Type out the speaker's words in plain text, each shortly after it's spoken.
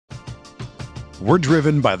We're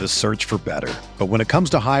driven by the search for better. But when it comes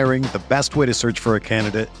to hiring, the best way to search for a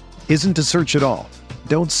candidate isn't to search at all.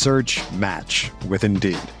 Don't search, match with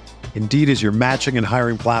Indeed. Indeed is your matching and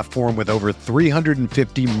hiring platform with over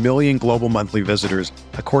 350 million global monthly visitors,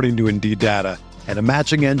 according to Indeed data, and a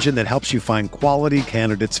matching engine that helps you find quality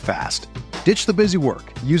candidates fast. Ditch the busy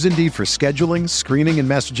work. Use Indeed for scheduling, screening, and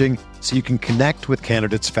messaging so you can connect with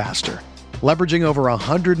candidates faster. Leveraging over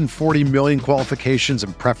 140 million qualifications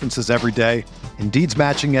and preferences every day, Indeed's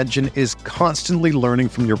matching engine is constantly learning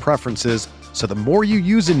from your preferences, so the more you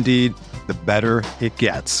use Indeed, the better it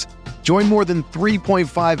gets. Join more than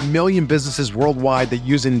 3.5 million businesses worldwide that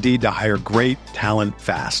use Indeed to hire great talent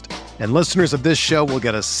fast. And listeners of this show will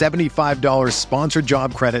get a $75 sponsored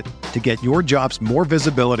job credit to get your jobs more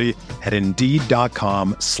visibility at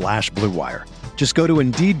Indeed.com/Blue Wire. Just go to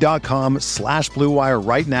Indeed.com/Blue Wire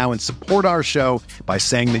right now and support our show by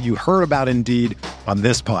saying that you heard about Indeed on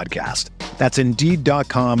this podcast. That's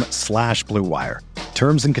Indeed.com/Blue Wire.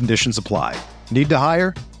 Terms and conditions apply. Need to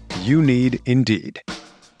hire? You need Indeed.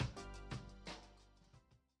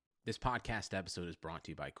 This podcast episode is brought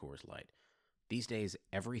to you by Coors Light. These days,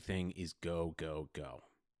 everything is go, go, go.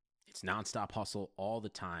 It's nonstop hustle all the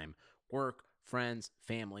time. Work, friends,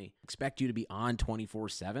 family, expect you to be on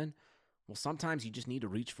 24/7. Well, sometimes you just need to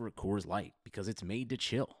reach for a Coors Light because it's made to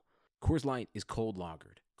chill. Coors Light is cold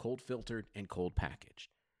lagered, cold filtered, and cold packaged.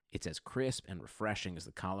 It's as crisp and refreshing as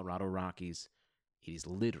the Colorado Rockies. It is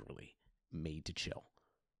literally made to chill.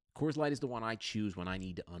 Coors Light is the one I choose when I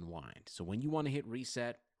need to unwind. So when you want to hit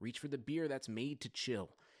reset, reach for the beer that's made to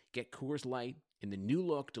chill. Get Coors Light in the new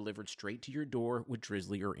look delivered straight to your door with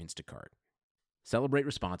Drizzly or Instacart. Celebrate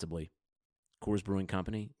responsibly. Coors Brewing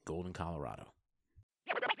Company, Golden, Colorado.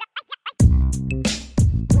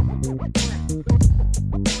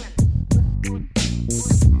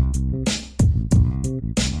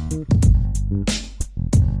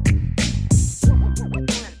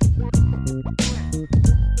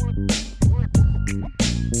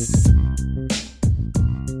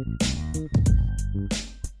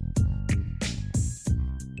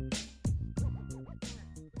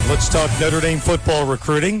 Let's talk Notre Dame football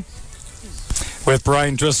recruiting with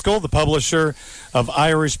Brian Driscoll, the publisher of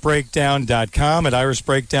IrishBreakdown.com. At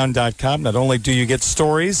IrishBreakdown.com, not only do you get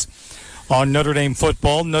stories on Notre Dame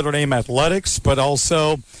football, Notre Dame athletics, but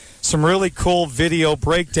also some really cool video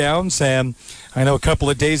breakdowns. And I know a couple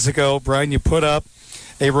of days ago, Brian, you put up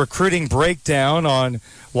a recruiting breakdown on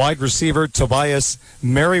wide receiver Tobias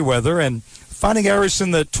Merriweather. And Fighting Irish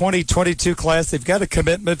in the 2022 class, they've got a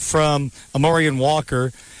commitment from Amorian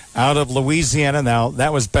Walker out of Louisiana. Now,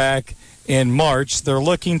 that was back in March. They're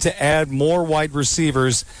looking to add more wide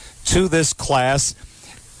receivers to this class.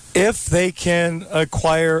 If they can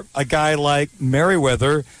acquire a guy like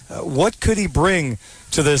Merriweather, what could he bring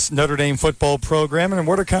to this Notre Dame football program? And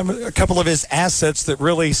what are a couple of his assets that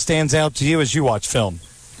really stands out to you as you watch film?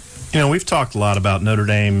 You know, we've talked a lot about Notre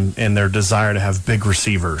Dame and their desire to have big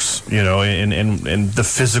receivers, you know, and the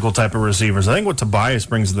physical type of receivers. I think what Tobias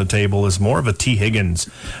brings to the table is more of a T. Higgins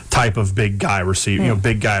type of big guy receiver, you know,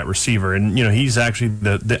 big guy at receiver. And, you know, he's actually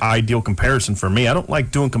the ideal comparison for me. I don't like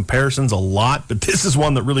doing comparisons a lot, but this is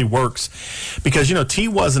one that really works because, you know, T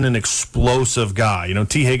wasn't an explosive guy. You know,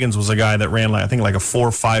 T. Higgins was a guy that ran, like, I think, like a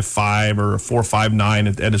 4.55 or a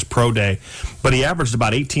 4.59 at his pro day, but he averaged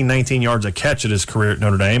about 18, 19 yards a catch at his career at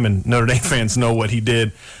Notre Dame, and Notre Dame fans know what he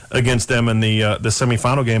did against them in the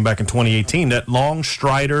semifinal game back in 2018. That long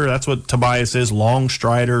strider, that's what Tobias is, long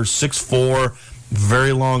strider, 6'4",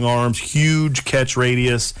 very long arms, huge catch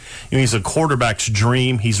radius. You know, he's a quarterback's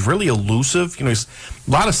dream. He's really elusive. You know, a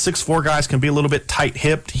lot of 6'4" guys can be a little bit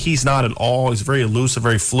tight-hipped. He's not at all. He's very elusive,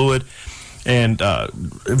 very fluid, and a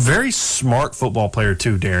very smart football player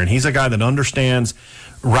too, Darren. He's a guy that understands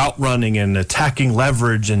route running and attacking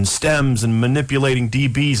leverage and stems and manipulating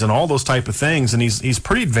DBs and all those type of things, and he's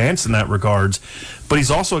pretty advanced in that regards. But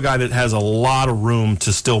he's also a guy that has a lot of room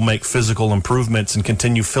to still make physical improvements and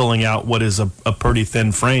continue filling out what is a pretty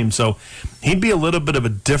thin frame. So he'd be a little bit of a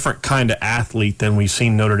different kind of athlete than we've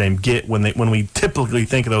seen Notre Dame get when we typically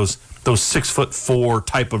think of those 6'4"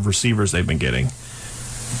 type of receivers they've been getting.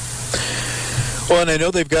 Well, and I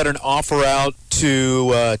know they've got an offer out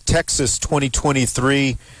to Texas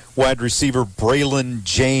 2023 wide receiver Braylon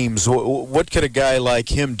James. What could a guy like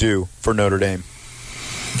him do for Notre Dame?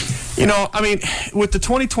 You know, I mean, with the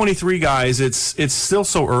 2023 guys, it's still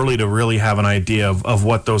so early to really have an idea of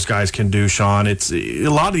what those guys can do, Sean. It's a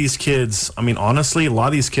lot of these kids, I mean, honestly, a lot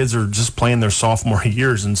of these kids are just playing their sophomore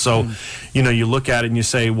years. And so, you know, you look at it and you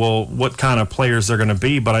say, well, what kind of players they're going to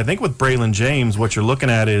be? But I think with Braylon James, what you're looking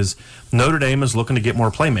at is Notre Dame is looking to get more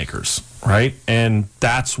playmakers. right? And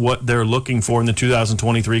that's what they're looking for in the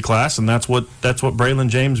 2023 class, and that's what Braylon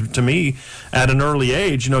James, to me, at an early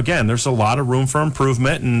age, again, there's a lot of room for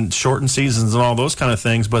improvement and shortened seasons and all those kind of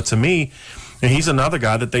things, but to me, he's another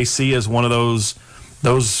guy that they see as one of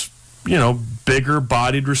those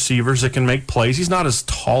bigger-bodied receivers that can make plays. He's not as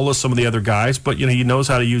tall as some of the other guys, but, he knows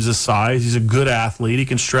how to use his size. He's a good athlete. He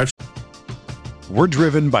can stretch. We're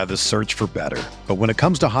driven by the search for better. But when it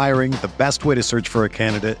comes to hiring, the best way to search for a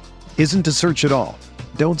candidate isn't to search at all.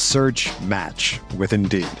 Don't search, match with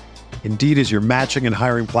Indeed. Indeed is your matching and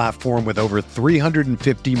hiring platform with over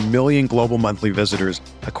 350 million global monthly visitors,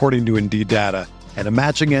 according to Indeed data, and a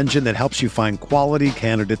matching engine that helps you find quality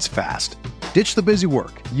candidates fast. Ditch the busy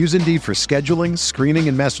work. Use Indeed for scheduling, screening,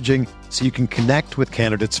 and messaging so you can connect with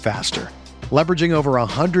candidates faster. Leveraging over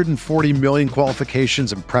 140 million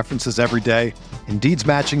qualifications and preferences every day, Indeed's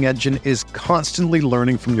matching engine is constantly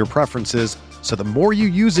learning from your preferences, so the more you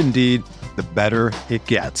use Indeed, the better it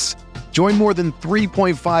gets. Join more than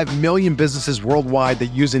 3.5 million businesses worldwide that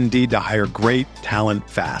use Indeed to hire great talent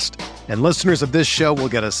fast. And listeners of this show will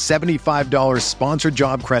get a $75 sponsored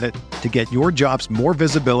job credit to get your jobs more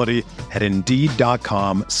visibility at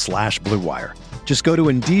Indeed.com/Blue Wire. Just go to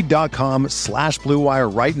Indeed.com/Blue Wire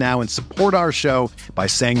right now and support our show by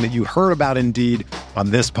saying that you heard about Indeed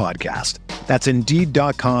on this podcast. That's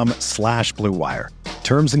Indeed.com/Blue Wire.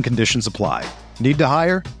 Terms and conditions apply. Need to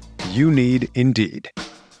hire? You need Indeed.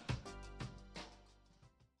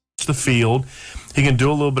 The field. He can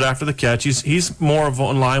do a little bit after the catch. He's more of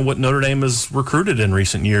in line what Notre Dame has recruited in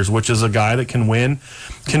recent years, which is a guy that can win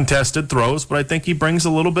contested throws, but I think he brings a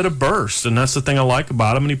little bit of burst, and that's the thing I like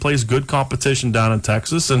about him, and he plays good competition down in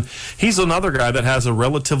Texas, and he's another guy that has a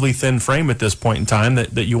relatively thin frame at this point in time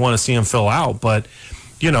that you want to see him fill out, but,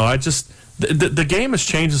 the game is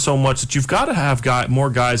changing so much that you've got to have more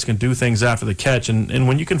guys can do things after the catch. And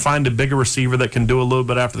when you can find a bigger receiver that can do a little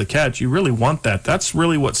bit after the catch, you really want that. That's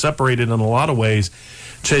really what separated, in a lot of ways,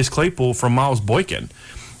 Chase Claypool from Miles Boykin.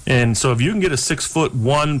 And so if you can get a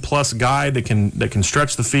 6'1" guy that can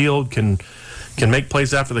stretch the field, can make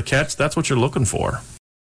plays after the catch, that's what you're looking for.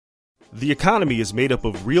 The economy is made up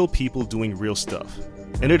of real people doing real stuff,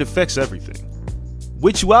 and it affects everything.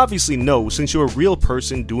 Which you obviously know since you're a real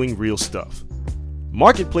person doing real stuff.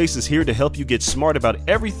 Marketplace is here to help you get smart about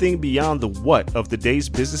everything beyond the what of the day's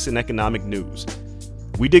business and economic news.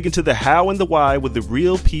 We dig into the how and the why with the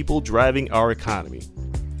real people driving our economy.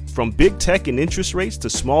 From big tech and interest rates to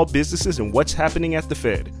small businesses and what's happening at the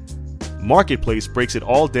Fed. Marketplace breaks it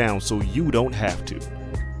all down so you don't have to.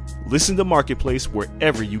 Listen to Marketplace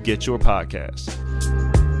wherever you get your podcasts.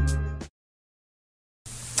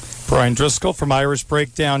 Brian Driscoll from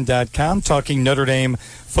IrishBreakdown.com talking Notre Dame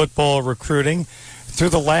football recruiting. Through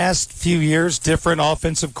the last few years, different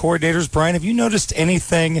offensive coordinators. Brian, have you noticed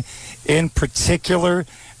anything in particular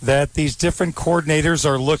that these different coordinators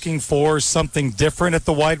are looking for something different at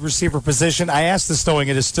the wide receiver position? I ask this knowing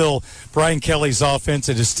it is still Brian Kelly's offense.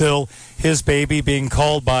 It is still his baby being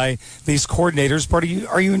called by these coordinators. But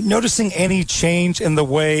are you noticing any change in the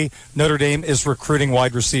way Notre Dame is recruiting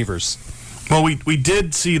wide receivers? Well, we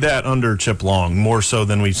did see that under Chip Long, more so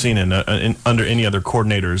than we've seen under any other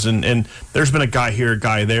coordinators. And there's been a guy here, a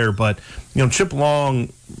guy there, but Chip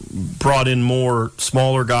Long brought in more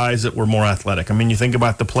smaller guys that were more athletic. I mean, you think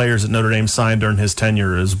about the players that Notre Dame signed during his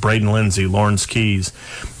tenure as Braden Lindsey, Lawrence Keys,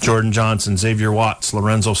 Jordan Johnson, Xavier Watts,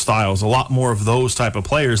 Lorenzo Styles, a lot more of those type of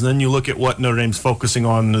players. And then you look at what Notre Dame's focusing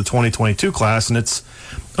on in the 2022 class, and it's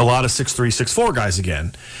a lot of 6'3", 6'4" guys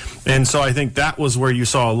again. And so I think that was where you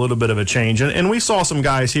saw a little bit of a change. And we saw some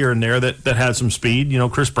guys here and there that had some speed.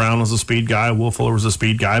 Chris Brown was a speed guy. Will Fuller was a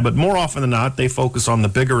speed guy. But more often than not, they focus on the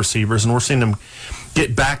bigger receivers. And we're seeing them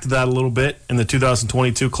get back to that a little bit in the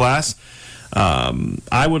 2022 class.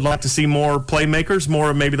 I would like to see more playmakers,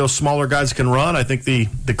 more maybe those smaller guys that can run. I think the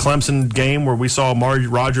Clemson game where we saw Amari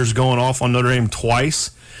Rodgers going off on Notre Dame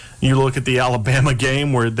twice. You look at the Alabama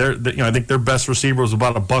game where I think their best receiver was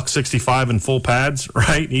about $165 in full pads,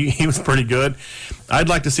 right? He was pretty good. I'd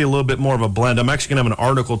like to see a little bit more of a blend. I'm actually going to have an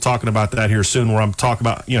article talking about that here soon where I'm talking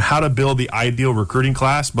about how to build the ideal recruiting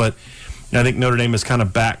class, but I think Notre Dame is kind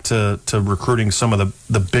of back to recruiting some of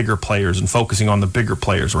the bigger players and focusing on the bigger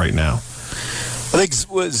players right now. I think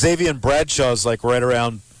Xavier Bradshaw is like right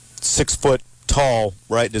around 6 foot tall,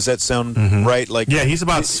 right? Does that sound right? Yeah, he's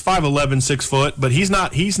about 5'11", 6 foot, but he's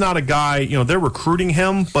not a guy. They're recruiting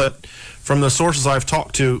him, but from the sources I've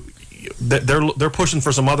talked to, they're pushing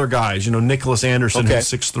for some other guys. Nicholas Anderson, who's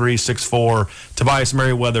 6'3", 6'4", Tobias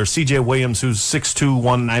Merriweather, C.J. Williams, who's 6'2",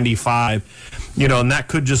 195. And that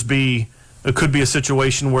could just be. It could be a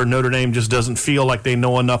situation where Notre Dame just doesn't feel like they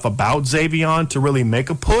know enough about Xavier to really make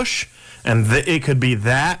a push. And it could be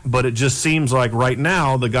that, but it just seems like right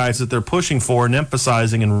now the guys that they're pushing for and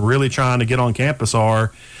emphasizing and really trying to get on campus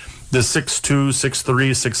are the 6'2",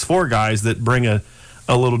 6'3", 6'4" guys that bring a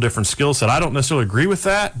little different skill set. I don't necessarily agree with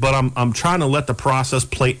that, but I'm trying to let the process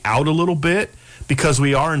play out a little bit because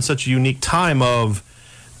we are in such a unique time of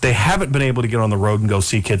they haven't been able to get on the road and go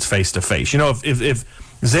see kids face to face. You know, if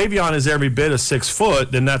Xavier is every bit of 6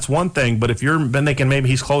 foot, then that's one thing. But if you're thinking maybe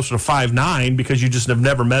he's closer to 5'9" because you just have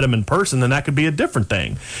never met him in person, then that could be a different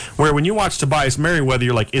thing. Where when you watch Tobias Merriweather,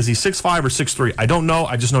 you're like, is he 6'5" or 6'3"? I don't know.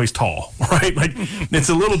 I just know he's tall, right? Like it's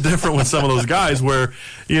a little different with some of those guys where,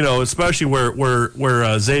 you know, especially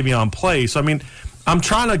where Xavier plays. So I mean, I'm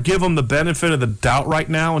trying to give him the benefit of the doubt right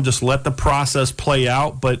now and just let the process play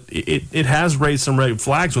out. But it has raised some red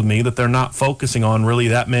flags with me that they're not focusing on really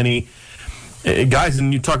that many guys.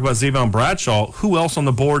 And you talk about Xavier Bradshaw. Who else on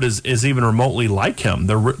the board is even remotely like him?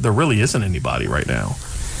 There really isn't anybody right now.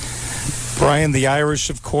 Brian, the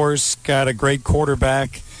Irish, of course, got a great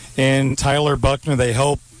quarterback in Tyler Buchner. They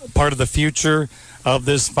hope part of the future of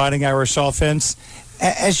this Fighting Irish offense.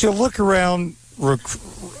 As you look around,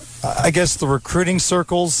 I guess, the recruiting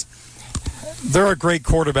circles, there are great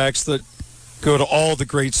quarterbacks that go to all the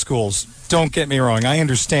great schools. Don't get me wrong. I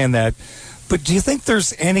understand that. But do you think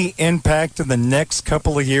there's any impact in the next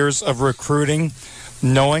couple of years of recruiting,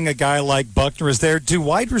 knowing a guy like Buchner is there? Do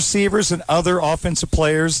wide receivers and other offensive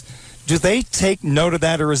players, do they take note of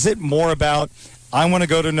that? Or is it more about, I want to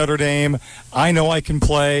go to Notre Dame, I know I can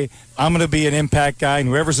play, I'm going to be an impact guy, and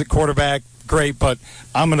whoever's at quarterback, great, but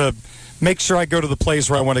I'm going to make sure I go to the place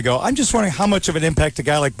where I want to go. I'm just wondering how much of an impact a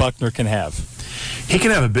guy like Buchner can have. He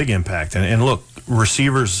can have a big impact. And look,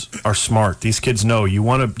 receivers are smart. These kids know you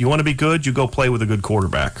want to be good, you go play with a good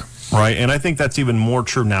quarterback, right? And I think that's even more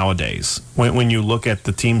true nowadays when you look at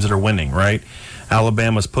the teams that are winning, right?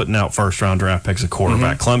 Alabama's putting out first-round draft picks at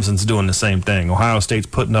quarterback. Clemson's doing the same thing. Ohio State's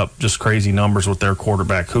putting up just crazy numbers with their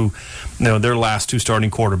quarterback, who, you know, their last 2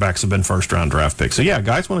 starting quarterbacks have been first-round draft picks. So, yeah,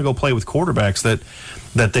 guys want to go play with quarterbacks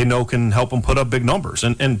that they know can help them put up big numbers.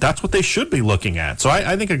 And that's what they should be looking at. So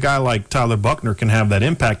I think a guy like Tyler Buchner can have that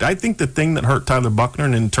impact. I think the thing that hurt Tyler Buchner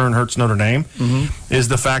and in turn hurts Notre Dame is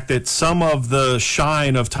the fact that some of the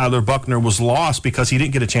shine of Tyler Buchner was lost because he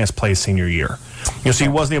didn't get a chance to play his senior year. You know, so he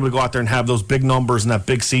wasn't able to go out there and have those big numbers in that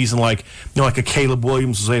big season like a Caleb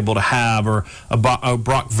Williams was able to have or a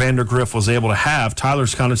Brock Vandergriff was able to have.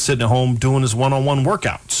 Tyler's kind of sitting at home doing his one-on-one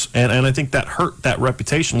workouts. And I think that hurt that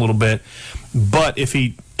reputation a little bit. But if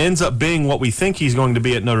he ends up being what we think he's going to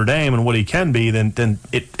be at Notre Dame and what he can be, then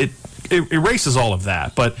it erases all of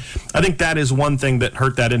that. But I think that is one thing that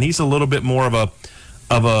hurt that. And he's a little bit more of a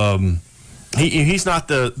he's not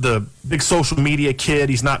the big social media kid.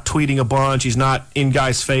 He's not tweeting a bunch. He's not in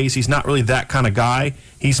guys' face. He's not really that kind of guy.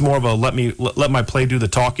 He's more of a let my play do the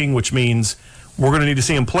talking, which means we're going to need to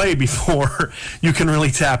see him play before you can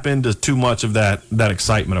really tap into too much of that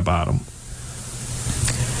excitement about him.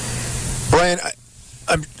 Brian,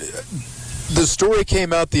 the story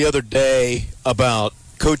came out the other day about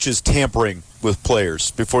coaches tampering with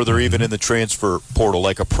players before they're even in the transfer portal,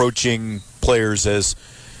 like approaching players as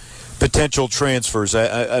potential transfers.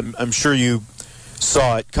 I'm sure you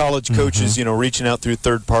saw it. College coaches, reaching out through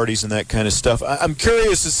third parties and that kind of stuff. I'm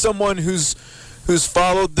curious, as someone who's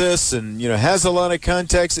followed this and has a lot of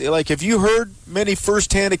contacts, like, have you heard many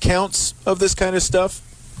firsthand accounts of this kind of stuff?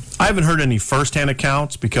 I haven't heard any firsthand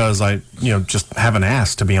accounts because I, just haven't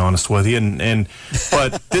asked, to be honest with you.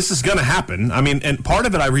 But this is going to happen. I mean, and part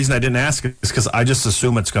of it, reason I didn't ask is because I just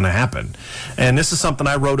assume it's going to happen. And this is something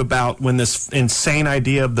I wrote about when this insane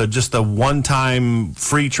idea of the one-time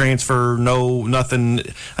free transfer, no, nothing.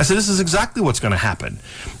 I said, this is exactly what's going to happen.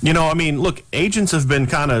 Look, agents have been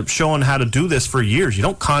kind of showing how to do this for years. You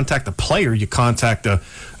don't contact a player. You contact a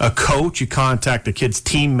coach. You contact a kid's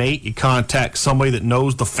teammate. You contact somebody that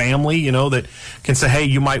knows the family, that can say, hey,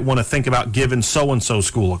 you might want to think about giving so-and-so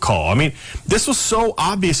school a call. I mean, this was so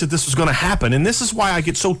obvious that this was going to happen, and this is why I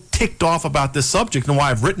get so ticked off about this subject and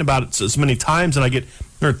why I've written about it as many times, and I get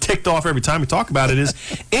ticked off every time we talk about it, is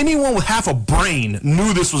anyone with half a brain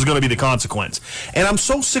knew this was going to be the consequence. And I'm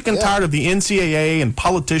so sick and tired of the NCAA and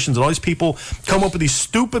politicians and all these people come up with these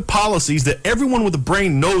stupid policies that everyone with a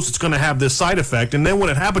brain knows it's going to have this side effect, and then when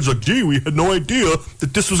it happens, like, gee, we had no idea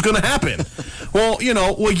that this was going to happen. Well,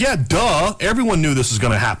 yeah, duh. Everyone knew this was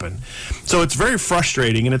going to happen. So it's very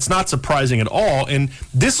frustrating, and it's not surprising at all. And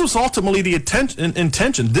this was ultimately the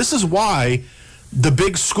intention. This is why the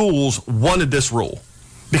big schools wanted this rule.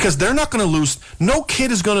 Because they're not going to lose. No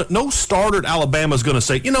starter at Alabama is going to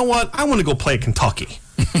say, you know what, I want to go play at Kentucky.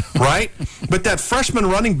 right? But that freshman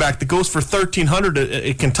running back that goes for 1,300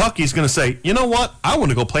 at Kentucky is going to say, you know what? I want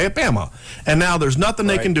to go play at Bama. And now there's nothing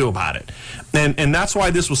they can do about it. And that's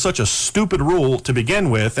why this was such a stupid rule to begin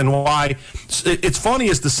with, and why it's funny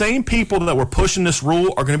is the same people that were pushing this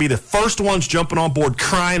rule are going to be the first ones jumping on board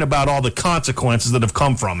crying about all the consequences that have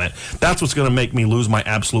come from it. That's what's going to make me lose my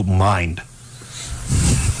absolute mind.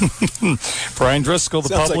 Brian Driscoll, the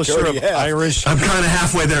publisher of Irish. I'm kind of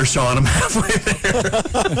halfway there, Sean. I'm halfway there.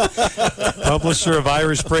 Publisher of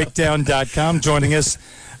IrishBreakdown.com, joining us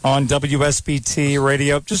on WSBT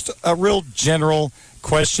Radio. Just a real general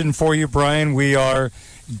question for you, Brian. We are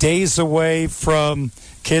days away from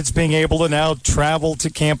kids being able to now travel to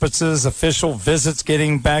campuses, official visits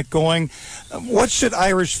getting back going. What should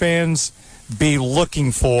Irish fans be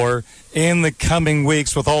looking for in the coming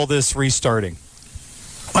weeks with all this restarting?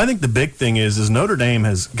 I think the big thing is Notre Dame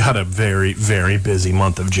has got a very, very busy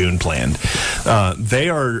month of June planned.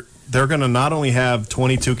 They're going to not only have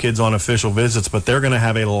 22 kids on official visits, but they're going to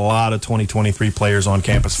have a lot of 2023 players on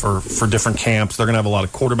campus for different camps. They're going to have a lot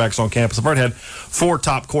of quarterbacks on campus. I've already had 4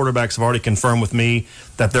 top quarterbacks have already confirmed with me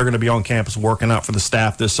that they're going to be on campus working out for the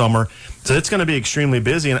staff this summer. So it's going to be extremely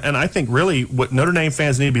busy. And I think really what Notre Dame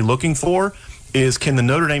fans need to be looking for is, can the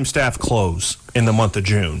Notre Dame staff close in the month of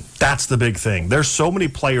June? That's the big thing. There's so many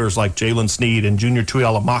players like Jalen Sneed and Junior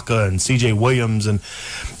Tuihalamaka and C.J. Williams and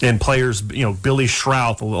players, Billy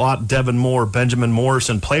Shrouth, a lot, Devin Moore, Benjamin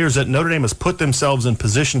Morrison, players that Notre Dame has put themselves in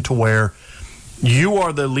position to where you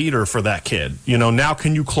are the leader for that kid. Now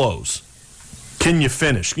can you close? Can you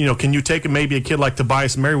finish? Can you take maybe a kid like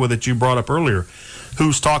Tobias Merriweather that you brought up earlier,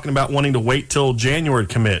 who's talking about wanting to wait till January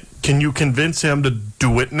to commit? Can you convince him to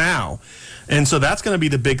do it now? And so that's going to be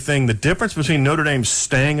the big thing. The difference between Notre Dame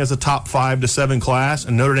staying as a top 5 to 7 class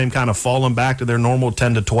and Notre Dame kind of falling back to their normal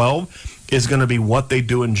 10 to 12 is going to be what they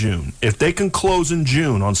do in June. If they can close in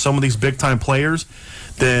June on some of these big-time players,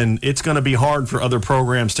 then it's going to be hard for other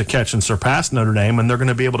programs to catch and surpass Notre Dame, and they're going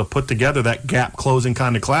to be able to put together that gap-closing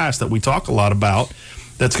kind of class that we talk a lot about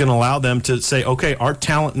that's going to allow them to say, okay, our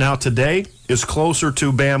talent now today is closer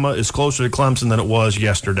to Bama, is closer to Clemson than it was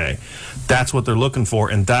yesterday. That's what they're looking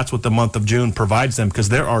for, and that's what the month of June provides them, because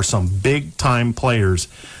there are some big-time players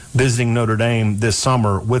visiting Notre Dame this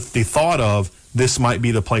summer with the thought of, this might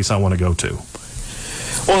be the place I want to go to.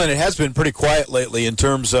 Well, and it has been pretty quiet lately in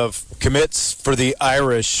terms of commits for the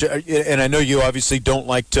Irish, and I know you obviously don't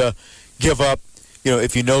like to give up,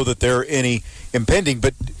 if you know that there are any impending,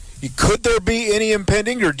 but could there be any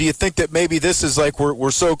impending, or do you think that maybe this is like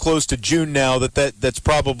we're so close to June now that's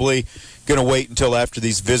probably going to wait until after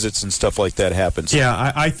these visits and stuff like that happens?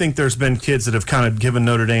 Yeah, I think there's been kids that have kind of given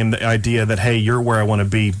Notre Dame the idea that, hey, you're where I want to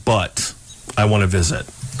be, but I want to visit.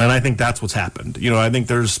 And I think that's what's happened. I think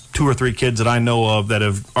there's 2 or 3 kids that I know of that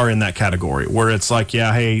are in that category where it's like,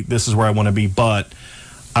 yeah, hey, this is where I want to be, but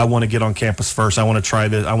I want to get on campus first. I want to try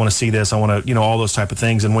this. I want to see this. I want to, all those type of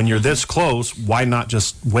things. And when you're this close, why not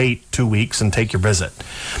just wait 2 weeks and take your visit?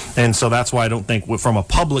 And so that's why I don't think from a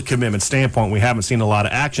public commitment standpoint, we haven't seen a lot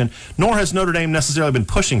of action, nor has Notre Dame necessarily been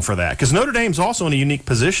pushing for that. Because Notre Dame's also in a unique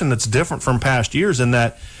position that's different from past years in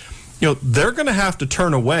that, they're going to have to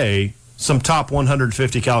turn away some top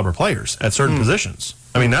 150 caliber players at certain positions.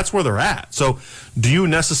 I mean, that's where they're at. So do you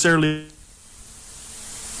necessarily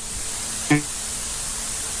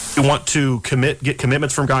want to get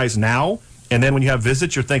commitments from guys now, and then when you have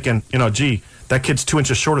visits, you're thinking, gee, that kid's 2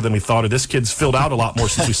 inches shorter than we thought, or this kid's filled out a lot more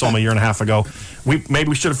since we saw him a year and a half ago. Maybe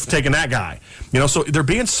we should have taken that guy. So they're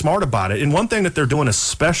being smart about it. And one thing that they're doing,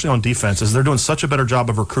 especially on defense, is they're doing such a better job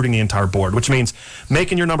of recruiting the entire board, which means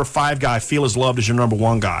making your number 5 guy feel as loved as your number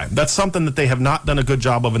 1 guy. That's something that they have not done a good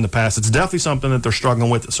job of in the past. It's definitely something that they're struggling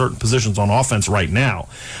with at certain positions on offense right now.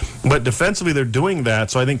 But defensively, they're doing that.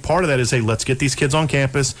 So I think part of that is, hey, let's get these kids on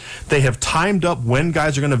campus. They have timed up when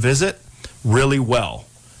guys are going to visit really well.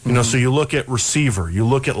 So you look at receiver, you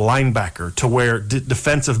look at linebacker, to where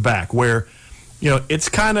defensive back, where, it's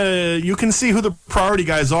kind of, you can see who the priority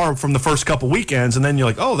guys are from the first couple weekends, and then you're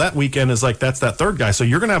like, oh, that weekend is like, that's that third guy. So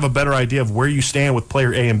you're going to have a better idea of where you stand with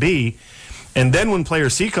player A and B. And then when player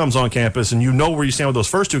C comes on campus and you know where you stand with those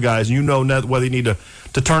first 2 guys, you know whether you need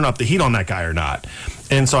to turn up the heat on that guy or not.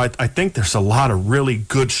 And so I think there's a lot of really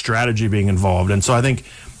good strategy being involved. And so I think,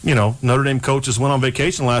 Notre Dame coaches went on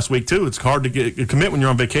vacation last week, too. It's hard to commit when you're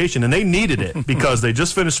on vacation, and they needed it because they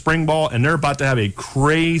just finished spring ball, and they're about to have a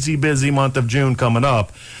crazy busy month of June coming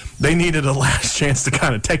up. They needed a last chance to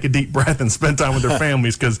kind of take a deep breath and spend time with their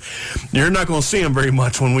families, because you're not going to see them very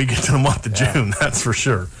much when we get to the month of June, that's for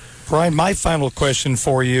sure. Brian, my final question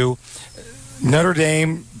for you. Notre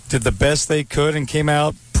Dame did the best they could and came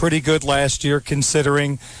out pretty good last year,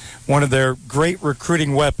 considering one of their great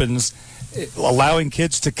recruiting weapons, allowing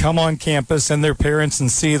kids to come on campus and their parents and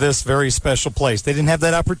see this very special place. They didn't have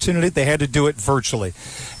that opportunity. They had to do it virtually.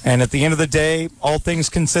 And at the end of the day, all things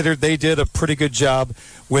considered, they did a pretty good job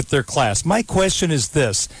with their class. My question is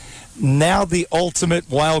this. Now the ultimate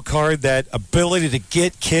wild card, that ability to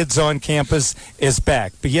get kids on campus, is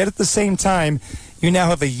back. But yet at the same time, you now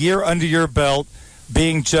have a year under your belt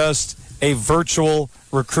being just a virtual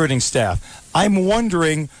recruiting staff. I'm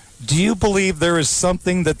wondering, do you believe there is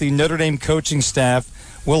something that the Notre Dame coaching staff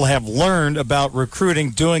will have learned about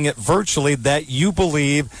recruiting doing it virtually that you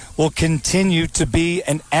believe will continue to be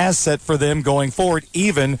an asset for them going forward,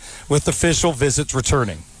 even with official visits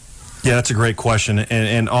returning? Yeah, that's a great question.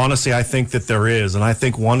 And honestly, I think that there is. And I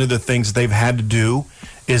think one of the things they've had to do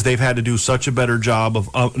is they've had to do such a better job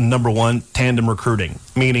of, number one, tandem recruiting,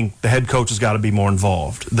 meaning the head coach has got to be more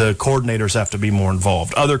involved. The coordinators have to be more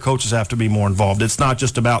involved. Other coaches have to be more involved. It's not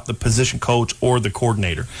just about the position coach or the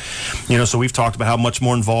coordinator. So we've talked about how much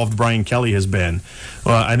more involved Brian Kelly has been.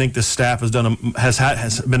 I think the staff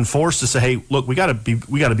has been forced to say, hey, look, we got to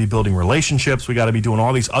be building relationships. We got to be doing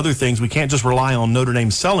all these other things. We can't just rely on Notre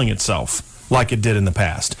Dame selling itself like it did in the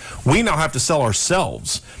past. We now have to sell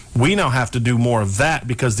ourselves. We now have to do more of that,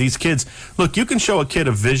 because these kids, look, you can show a kid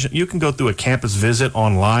a vision. You can go through a campus visit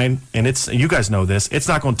online, and you guys know this, it's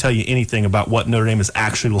not going to tell you anything about what Notre Dame is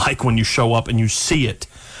actually like when you show up and you see it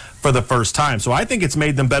for the first time. So I think it's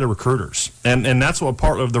made them better recruiters. And that's what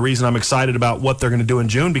part of the reason I'm excited about what they're going to do in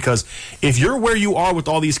June, because if you're where you are with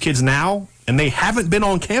all these kids now and they haven't been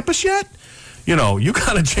on campus yet, you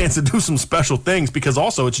got a chance to do some special things, because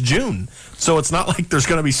also it's June. So it's not like there's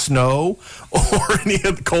going to be snow or any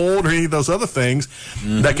of the cold or any of those other things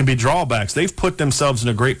that can be drawbacks. They've put themselves in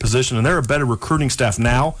a great position, and they're a better recruiting staff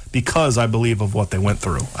now because I believe of what they went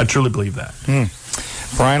through. I truly believe that.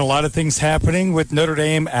 Brian, a lot of things happening with Notre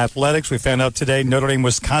Dame athletics. We found out today Notre Dame,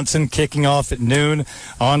 Wisconsin kicking off at noon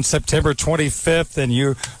on September 25th, and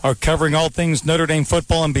you are covering all things Notre Dame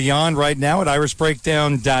football and beyond right now at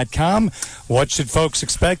IrishBreakdown.com. What should folks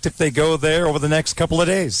expect if they go there over the next couple of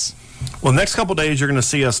days? Well, next couple of days, you're going to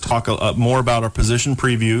see us talk more about our position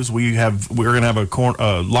previews. We're going to have a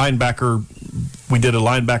linebacker. We did a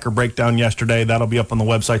linebacker breakdown yesterday. That'll be up on the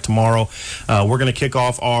website tomorrow. We're going to kick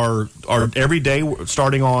off our every day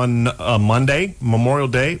starting on Monday, Memorial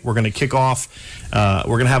Day. We're going to kick off. We're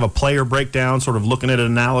going to have a player breakdown, sort of looking at an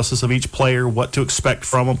analysis of each player, what to expect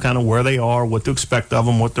from them, kind of where they are, what to expect of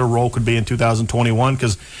them, what their role could be in 2021.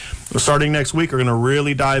 Because starting next week, we're going to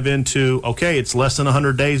really dive into, okay, it's less than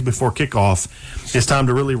 100 days before kickoff. It's time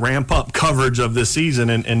to really ramp up coverage of this season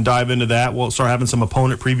and dive into that. We'll start having some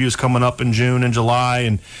opponent previews coming up in June and July,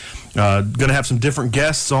 and going to have some different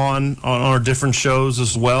guests on our different shows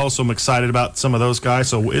as well. So I'm excited about some of those guys.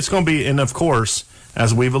 So it's going to be, and of course,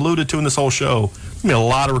 as we've alluded to in this whole show, there's going to be a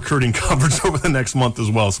lot of recruiting coverage over the next month as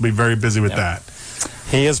well. So we'll be very busy with that.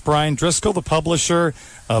 He is Brian Driscoll, the publisher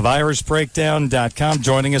of IrishBreakdown.com,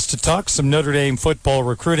 joining us to talk some Notre Dame football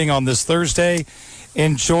recruiting on this Thursday.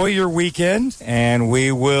 Enjoy your weekend, and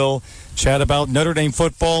we will chat about Notre Dame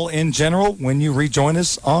football in general when you rejoin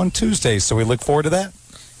us on Tuesday. So we look forward to that.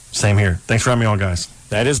 Same here. Thanks for having me on, guys.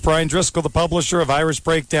 That is Brian Driscoll, the publisher of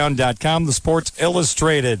IrishBreakdown.com, the Sports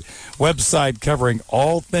Illustrated website covering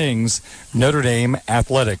all things Notre Dame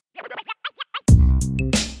athletic.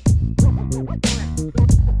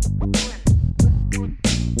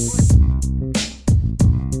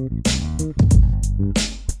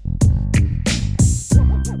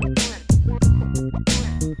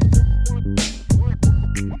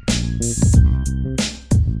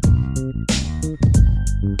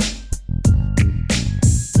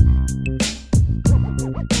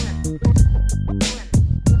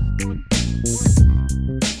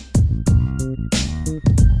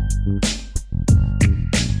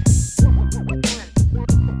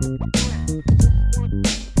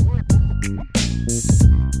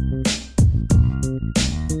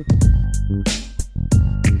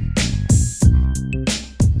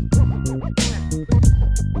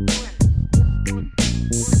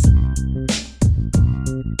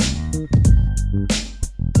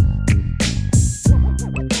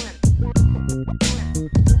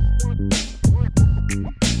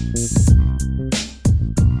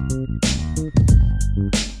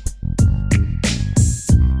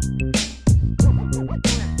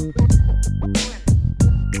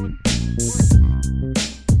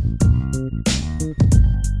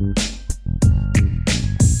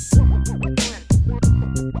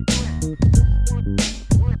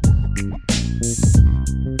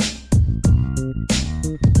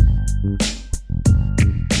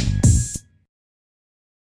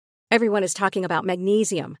 Everyone is talking about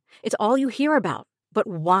magnesium. It's all you hear about. But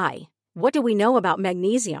why? What do we know about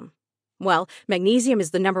magnesium? Well, magnesium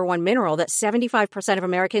is the number one mineral that 75% of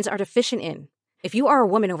Americans are deficient in. If you are a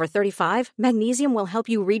woman over 35, magnesium will help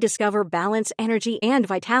you rediscover balance, energy, and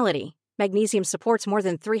vitality. Magnesium supports more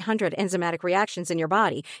than 300 enzymatic reactions in your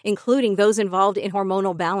body, including those involved in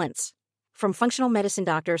hormonal balance. From functional medicine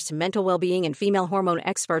doctors to mental well-being and female hormone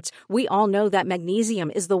experts, we all know that magnesium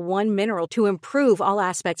is the one mineral to improve all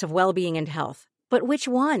aspects of well-being and health. But which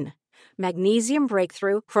one? Magnesium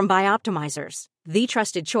Breakthrough from Bioptimizers, the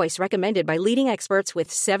trusted choice recommended by leading experts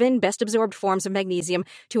with 7 best-absorbed forms of magnesium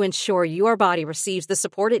to ensure your body receives the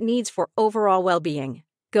support it needs for overall well-being.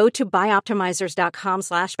 Go to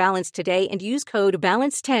bioptimizers.com/balance today and use code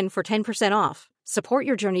BALANCE10 for 10% off. Support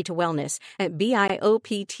your journey to wellness at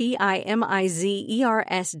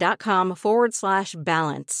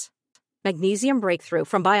bioptimizers.com/balance. Magnesium Breakthrough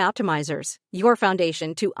from Bioptimizers, your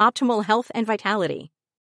foundation to optimal health and vitality.